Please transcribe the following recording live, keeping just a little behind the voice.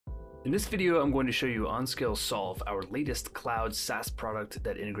In this video, I'm going to show you OnScale Solve, our latest cloud SaaS product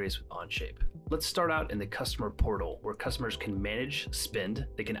that integrates with Onshape. Let's start out in the customer portal, where customers can manage spend,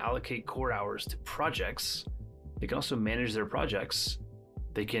 they can allocate core hours to projects, they can also manage their projects,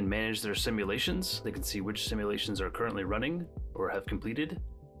 they can manage their simulations, they can see which simulations are currently running or have completed,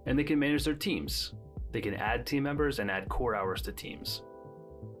 and they can manage their teams. They can add team members and add core hours to teams.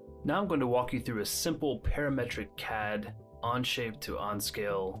 Now I'm going to walk you through a simple parametric CAD Onshape to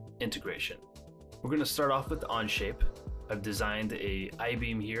OnScale integration. We're going to start off with Onshape. I've designed a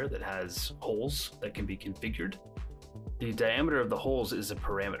I-beam here that has holes that can be configured. The diameter of the holes is a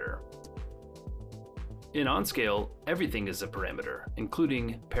parameter. In OnScale, everything is a parameter,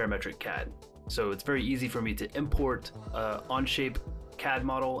 including parametric CAD. So it's very easy for me to import an Onshape CAD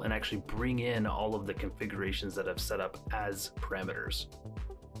model and actually bring in all of the configurations that I've set up as parameters.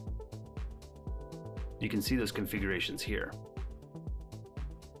 You can see those configurations here.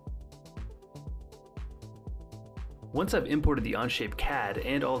 Once I've imported the Onshape CAD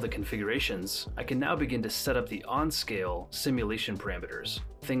and all the configurations, I can now begin to set up the OnScale simulation parameters,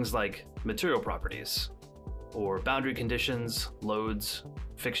 things like material properties, or boundary conditions, loads,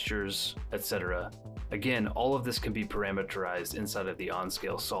 fixtures, etc. Again, all of this can be parameterized inside of the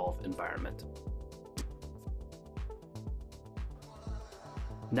OnScale Solve environment.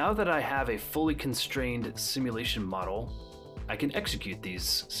 Now that I have a fully constrained simulation model, I can execute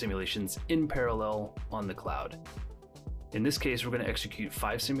these simulations in parallel on the cloud. In this case, we're going to execute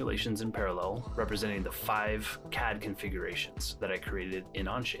 5 simulations in parallel, representing the 5 CAD configurations that I created in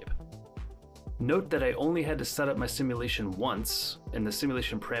Onshape. Note that I only had to set up my simulation once, and the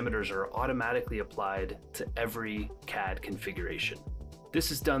simulation parameters are automatically applied to every CAD configuration.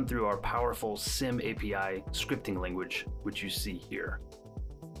 This is done through our powerful Sim API scripting language, which you see here.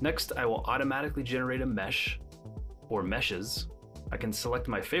 Next, I will automatically generate a mesh or meshes. I can select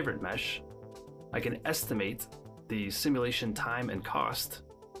my favorite mesh. I can estimate the simulation time and cost.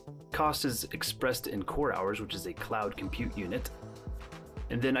 Cost is expressed in core hours, which is a cloud compute unit.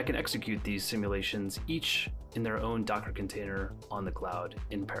 And then I can execute these simulations, each in their own Docker container on the cloud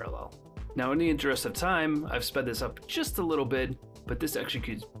in parallel. Now, in the interest of time, I've sped this up just a little bit, but this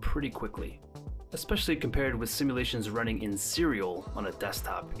executes pretty quickly, especially compared with simulations running in serial on a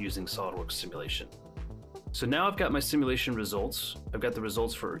desktop using SOLIDWORKS simulation. So now I've got my simulation results. I've got the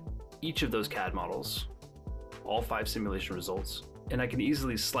results for each of those CAD models, all 5 simulation results, and I can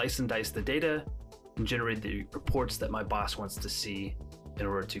easily slice and dice the data and generate the reports that my boss wants to see in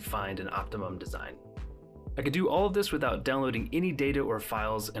order to find an optimum design. I can do all of this without downloading any data or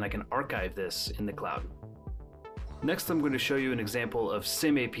files, and I can archive this in the cloud. Next, I'm going to show you an example of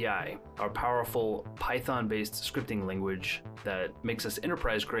Sim API, our powerful Python-based scripting language that makes us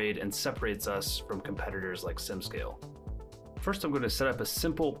enterprise-grade and separates us from competitors like SimScale. First, I'm going to set up a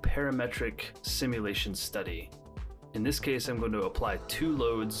simple parametric simulation study. In this case, I'm going to apply 2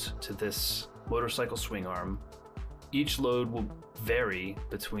 loads to this motorcycle swing arm. Each load will vary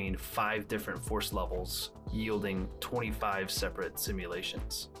between 5 different force levels, yielding 25 separate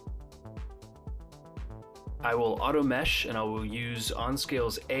simulations. I will auto mesh, and I will use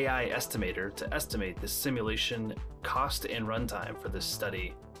OnScale's AI estimator to estimate the simulation cost and runtime for this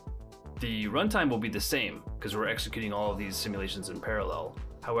study. The runtime will be the same because we're executing all of these simulations in parallel.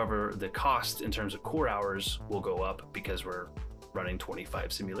 However, the cost in terms of core hours will go up because we're running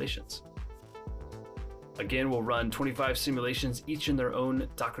 25 simulations. Again, we'll run 25 simulations, each in their own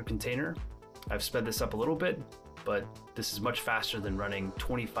Docker container. I've sped this up a little bit, but this is much faster than running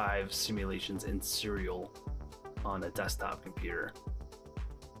 25 simulations in serial on a desktop computer.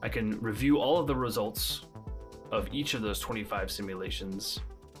 I can review all of the results of each of those 25 simulations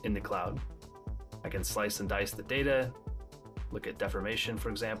in the cloud. I can slice and dice the data, look at deformation, for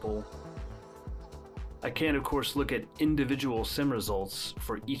example. I can, of course, look at individual sim results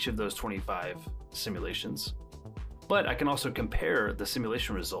for each of those 25 simulations, but I can also compare the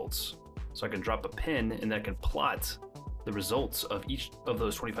simulation results. So I can drop a pin and I can plot the results of each of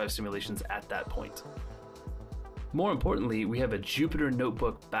those 25 simulations at that point. More importantly, we have a Jupyter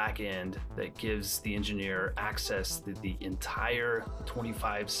Notebook backend that gives the engineer access to the entire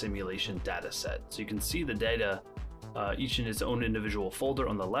 25 simulation data set. So you can see the data, each in its own individual folder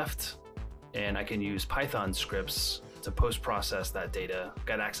on the left, and I can use Python scripts to post-process that data,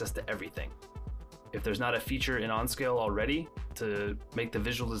 got access to everything. If there's not a feature in OnScale already to make the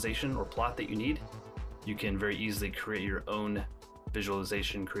visualization or plot that you need, you can very easily create your own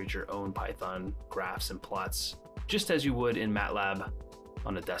visualization, create your own Python graphs and plots, just as you would in MATLAB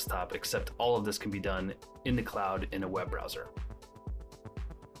on a desktop, except all of this can be done in the cloud in a web browser.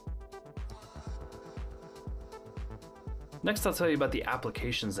 Next, I'll tell you about the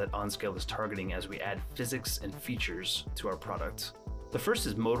applications that OnScale is targeting as we add physics and features to our product. The first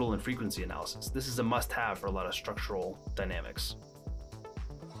is modal and frequency analysis. This is a must-have for a lot of structural dynamics.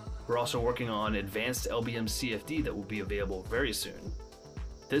 We're also working on advanced LBM CFD that will be available very soon.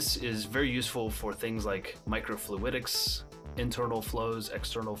 This is very useful for things like microfluidics, internal flows,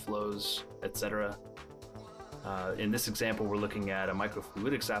 external flows, etc. In this example, we're looking at a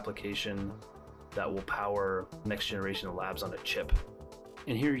microfluidics application that will power next generation labs on a chip.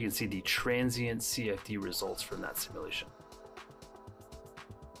 And here you can see the transient CFD results from that simulation.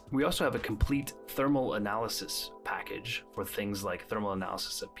 We also have a complete thermal analysis package for things like thermal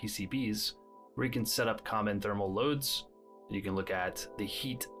analysis of PCBs, where you can set up common thermal loads, and you can look at the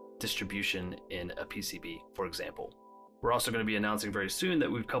heat distribution in a PCB, for example. We're also going to be announcing very soon that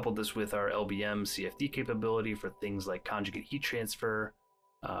we've coupled this with our LBM CFD capability for things like conjugate heat transfer,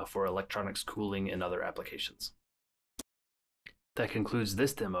 for electronics cooling and other applications. That concludes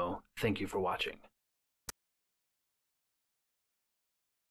this demo. Thank you for watching.